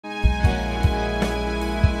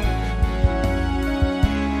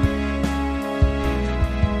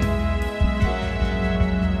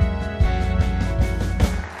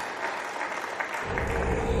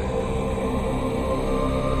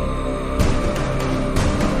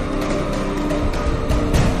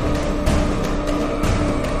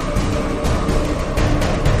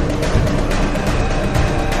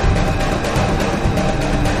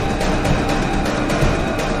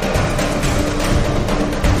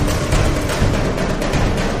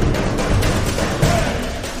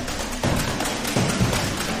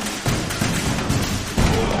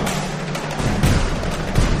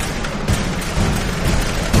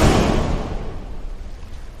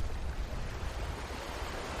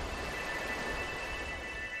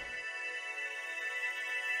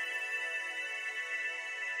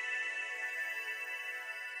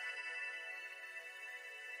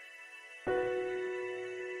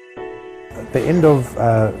the end of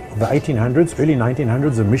the 1800s, early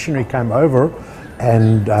 1900s, a missionary came over,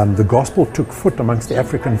 and the gospel took foot amongst the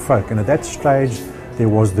African folk. And at that stage, there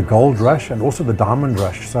was the gold rush and also the diamond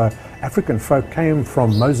rush. So African folk came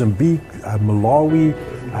from Mozambique, Malawi,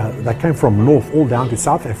 they came from north all down to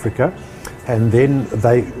South Africa, and then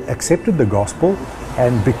they accepted the gospel.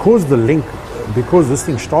 And because this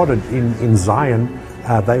thing started in Zion,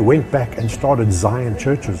 they went back and started Zion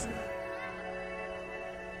churches.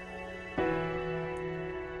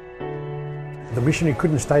 The missionary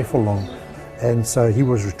couldn't stay for long, and so he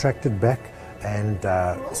was retracted back. And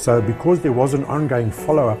so because there was an ongoing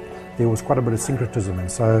follow-up, there was quite a bit of syncretism, and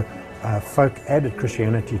so folk added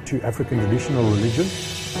Christianity to African traditional religion.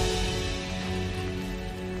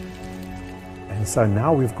 And so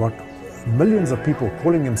now we've got millions of people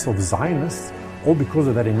calling themselves Zionists, all because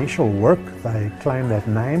of that initial work. They claim that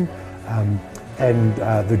name, and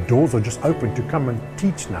the doors are just open to come and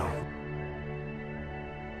teach now.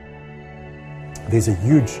 There's a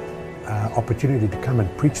huge opportunity to come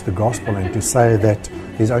and preach the gospel and to say that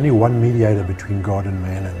there's only one mediator between God and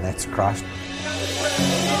man, and that's Christ.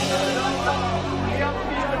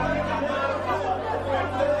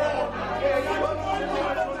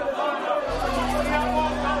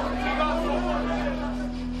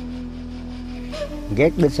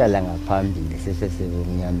 Ngexesha langaphambili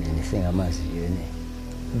sesesebumnyameni singamaziyoni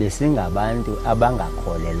besingabantu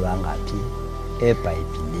abangakholelwanga phi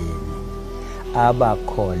eBhayibhileni,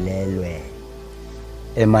 abakholelwe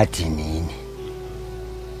emadinini.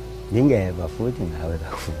 Ndingeva futhi ngawe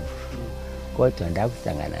kakhulu, kodwa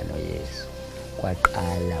ndakuhlangana noYesu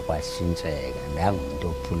kwaqala kwashintsheka, ndangumuntu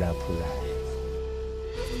ophulaphulayo.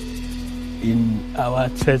 In our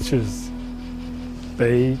churches,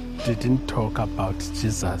 they didn't talk about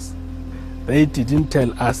Jesus. They didn't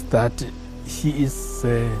tell us that he is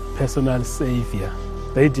a personal savior.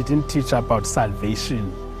 They didn't teach about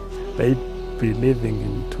salvation. They believing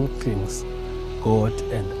in two things, God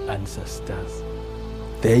and ancestors.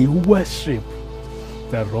 They worship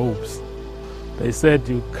the robes. They said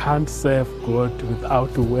you can't serve God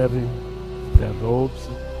without wearing the robes.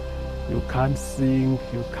 You can't sing,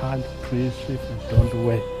 you can't preach if you don't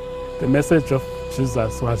wear. The message of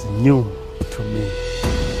Jesus was new to me.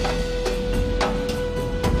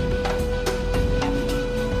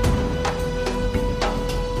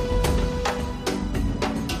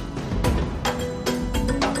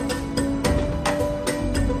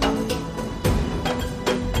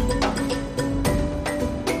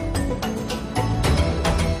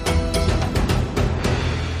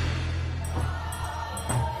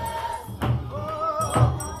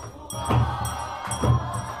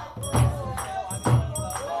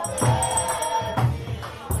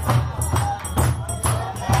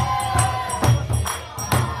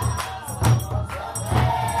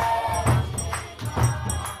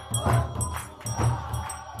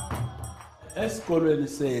 Esikolweni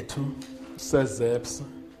sethu seZEPS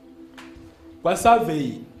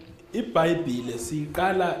kwaSurvey iBhayibhile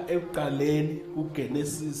siqala ekuqaleni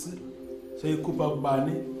kuGenesis soyikhupha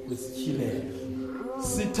kubani kwesityhilelo.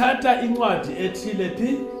 Sithatha incwadi ethile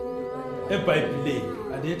phi eBhayibhileni,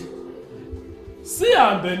 andithi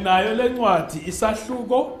sihambe nayo le ncwadi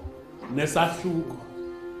isahluko nesahluko,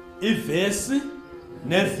 ivesi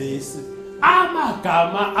nevesi,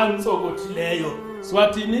 amagama antsokothileyo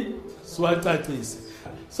siwathini siwacacise.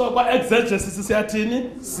 So kwa exegesis siyathini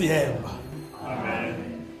siyemba. Amen.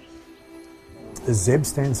 ZEB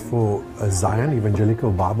stands for Zion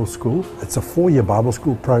Evangelical Bible School. It's a 4-year Bible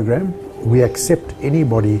school program. We accept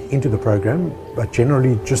anybody into the program, but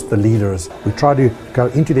generally just the leaders. We try to go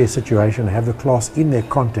into their situation and have the class in their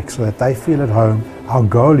context so that they feel at home. Our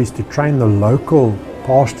goal is to train the local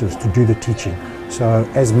pastors to do the teaching. So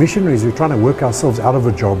as missionaries, we're trying to work ourselves out of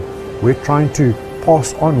a job. We're trying to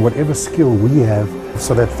pass on whatever skill we have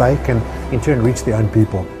so that they can in turn reach their own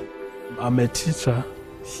people. I'm a teacher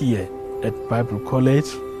here at Bible College.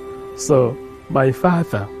 So my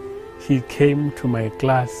father, he came to my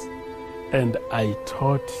class and I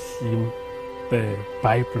taught him the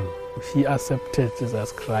Bible. He accepted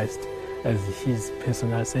Jesus Christ as his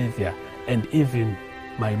personal savior. And even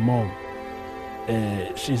my mom,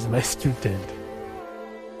 she's my student.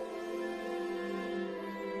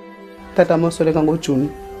 Tata masoleka ngoJune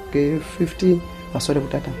ke-15 wasoleka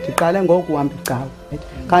utata. Ndiqale ngokuhamba icawa.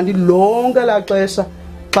 Kanti lonke la xesha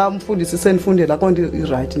xa umfundisi senifundela konke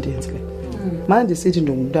i-right ndiyenzile. Manje ndisithi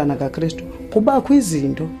ndingumntana kaKristu, kubakho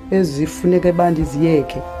izinto ezifuneka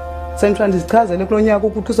bandiziyeke. Senifuna ndizichazele kulo nyaka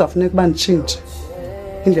ukuthi kuzafuneka banditshintshe.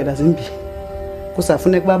 Indlela zimbini.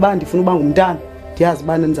 Kuzafuneka uba bandifuna uba ngumntana, ndiyazi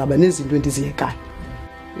ubana ndizaba nezinto endiziyekayo.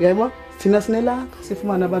 Yebo? thina sinelakho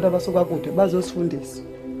sifumana abantu abasuka kude bazosifundisa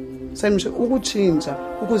semsho ukutshintsha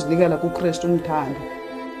ukuzinikela kuKristu umthando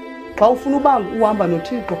xa ufuna uba uhamba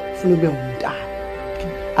noThixo ufuna ube umntana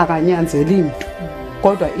akanyanzeli umuntu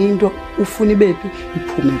kodwa into ufuna ibephi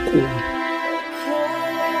iphume kuwe.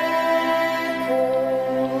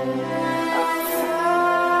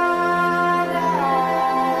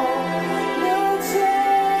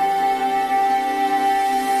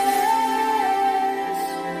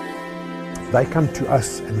 They come to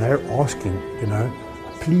us and they're asking,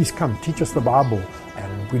 please come teach us the Bible,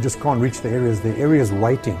 and we just can't reach the areas. The area's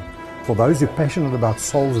waiting for those who are passionate about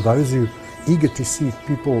souls, those who are eager to see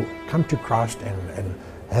people come to Christ and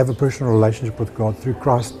have a personal relationship with God through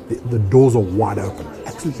Christ. The doors are wide open,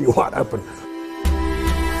 absolutely wide open.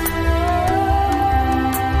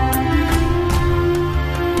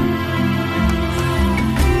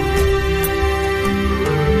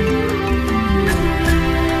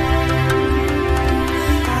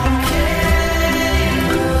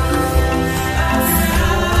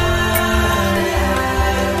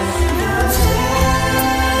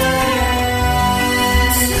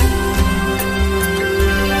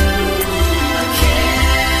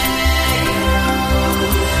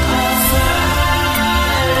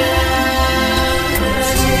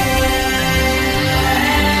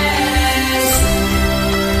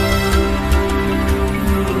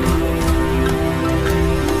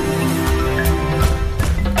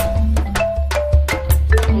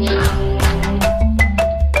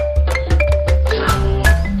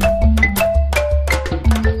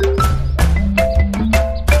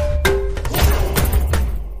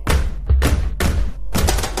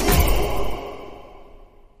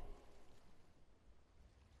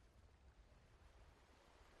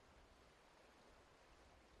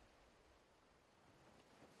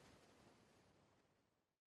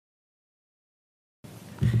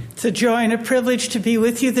 It's a joy and a privilege to be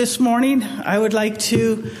with you this morning. I would like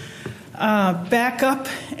to back up.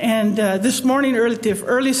 And this morning,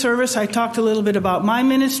 early service, I talked a little bit about my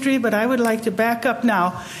ministry, but I would like to back up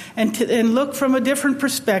now and look from a different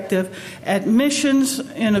perspective at missions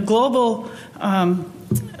in a global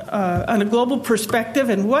on a global perspective,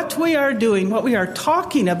 and what we are doing, what we are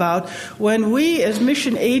talking about when we as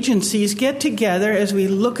mission agencies get together as we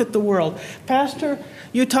look at the world. Pastor,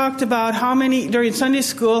 you talked about how many, during Sunday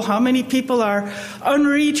school, how many people are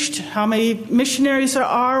unreached, how many missionaries there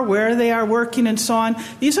are, where they are working, and so on.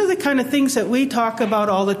 These are the kind of things that we talk about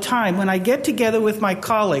all the time when I get together with my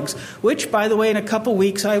colleagues, which, by the way, in a couple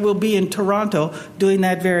weeks I will be in Toronto doing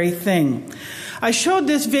that very thing. I showed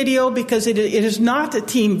this video because it is not a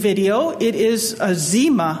team video. It is a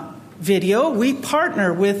Zima video. We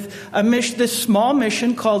partner with this small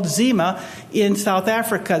mission called Zima in South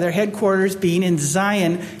Africa, their headquarters being in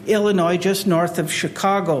Zion, Illinois, just north of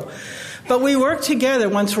Chicago. But we work together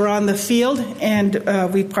once we're on the field,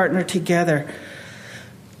 and we partner together.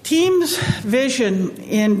 Team's vision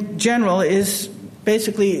in general is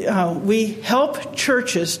basically we help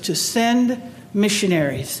churches to send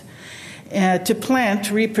missionaries to plant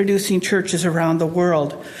reproducing churches around the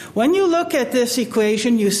world. When you look at this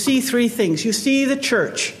equation, you see three things. You see the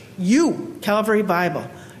church. You, Calvary Bible,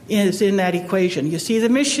 is in that equation. You see the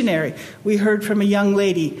missionary. We heard from a young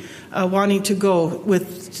lady wanting to go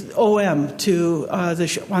with OM to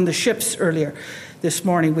on the ships earlier this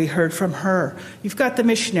morning. We heard from her. You've got the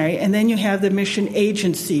missionary, and then you have the mission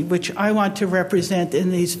agency, which I want to represent in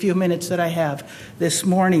these few minutes that I have this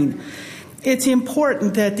morning. It's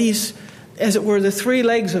important that these, as it were, the three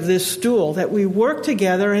legs of this stool, that we work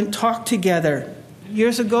together and talk together.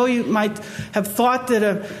 Years ago, you might have thought that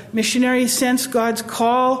a missionary sensed God's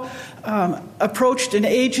call, approached an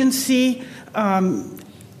agency,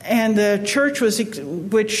 and the church was,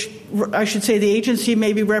 which I should say the agency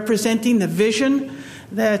may be representing the vision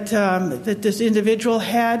that this individual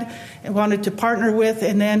had and wanted to partner with,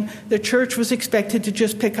 and then the church was expected to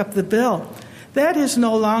just pick up the bill. That is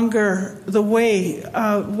no longer the way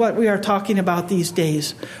what we are talking about these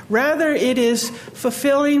days. Rather, it is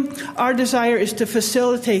fulfilling. Our desire is to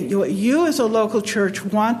facilitate what you as a local church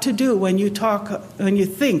want to do when you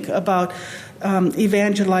think about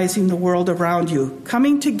evangelizing the world around you.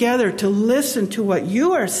 Coming together to listen to what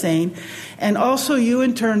you are saying, and also you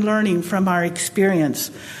in turn learning from our experience.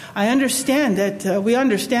 We understand that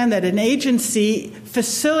an agency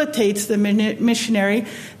facilitates the missionary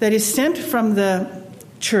that is sent from the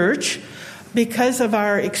church because of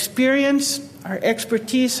our experience, our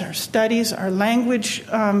expertise, our studies, our language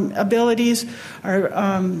abilities,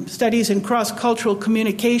 our studies in cross-cultural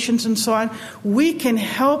communications and so on. We can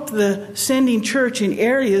help the sending church in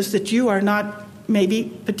areas that you are not maybe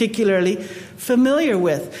particularly familiar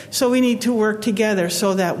with. So we need to work together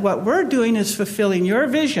so that what we're doing is fulfilling your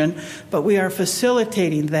vision, but we are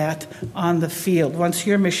facilitating that on the field once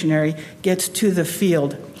your missionary gets to the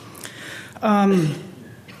field.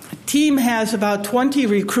 Team has about 20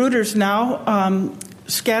 recruiters now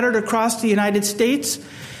scattered across the United States.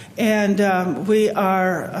 And we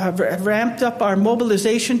are ramped up our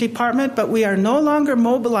mobilization department, but we are no longer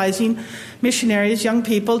mobilizing missionaries, young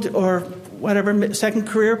people, or whatever, second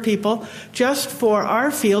career people, just for our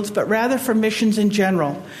fields, but rather for missions in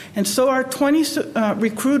general. And so our 20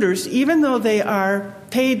 recruiters, even though they are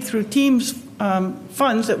paid through Team's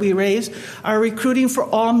funds that we raise, are recruiting for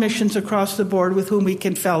all missions across the board with whom we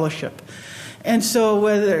can fellowship. And so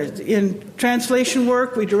whether in translation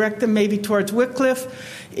work, we direct them maybe towards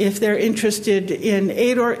Wycliffe. If they're interested in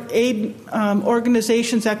aid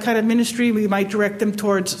organizations, that kind of ministry, we might direct them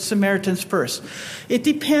towards Samaritan's Purse. It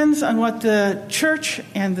depends on what the church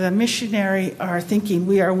and the missionary are thinking.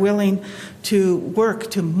 We are willing to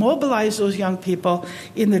work to mobilize those young people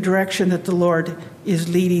in the direction that the Lord is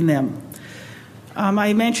leading them.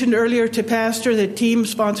 I mentioned earlier to Pastor that Team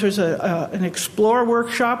sponsors an Explore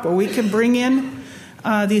workshop where we can bring in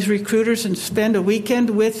these recruiters and spend a weekend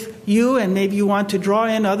with you, and maybe you want to draw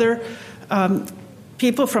in other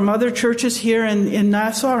people from other churches here in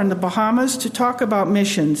Nassau or in the Bahamas to talk about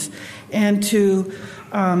missions and to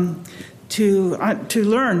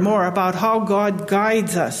learn more about how God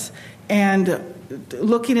guides us, and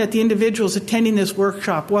looking at the individuals attending this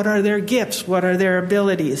workshop. What are their gifts? What are their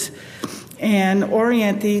abilities? And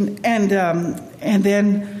orienting and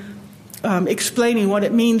then explaining what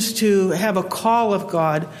it means to have a call of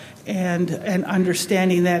God and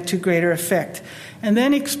understanding that to greater effect. And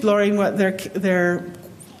then exploring what their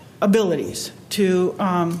abilities to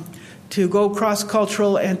go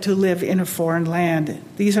cross-cultural and to live in a foreign land.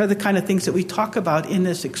 These are the kind of things that we talk about in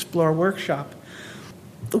this Explore workshop.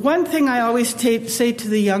 The one thing I always say to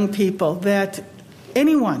the young people, that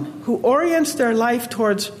anyone who orients their life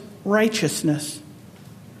towards righteousness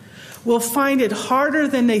will find it harder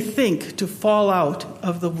than they think to fall out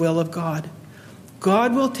of the will of God.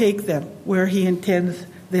 God will take them where He intends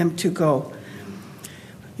them to go.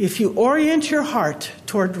 If you orient your heart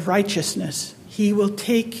toward righteousness, He will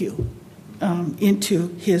take you into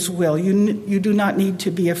His will. You do not need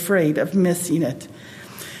to be afraid of missing it.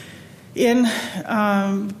 In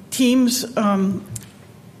Team's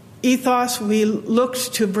ethos, we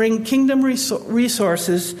looked to bring kingdom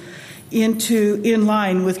resources in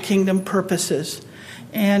line with kingdom purposes.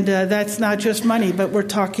 And that's not just money, but we're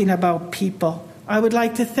talking about people. I would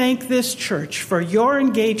like to thank this church for your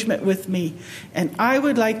engagement with me, and I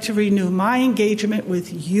would like to renew my engagement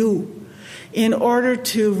with you in order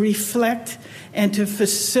to reflect and to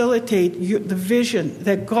facilitate the vision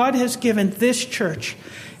that God has given this church.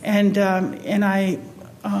 And I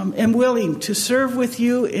am willing to serve with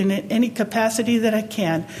you in any capacity that I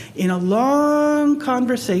can in a long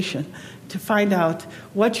conversation to find out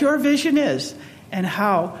what your vision is and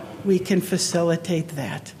how we can facilitate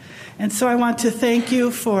that. And so I want to thank you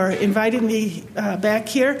for inviting me back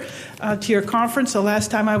here to your conference. The last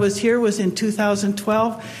time I was here was in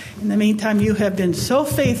 2012. In the meantime, you have been so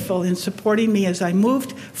faithful in supporting me as I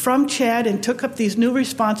moved from Chad and took up these new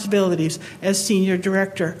responsibilities as senior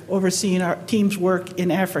director, overseeing our team's work in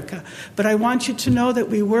Africa. But I want you to know that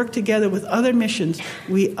we work together with other missions.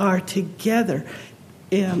 We are together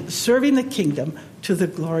serving the kingdom to the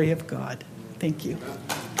glory of God. Thank you.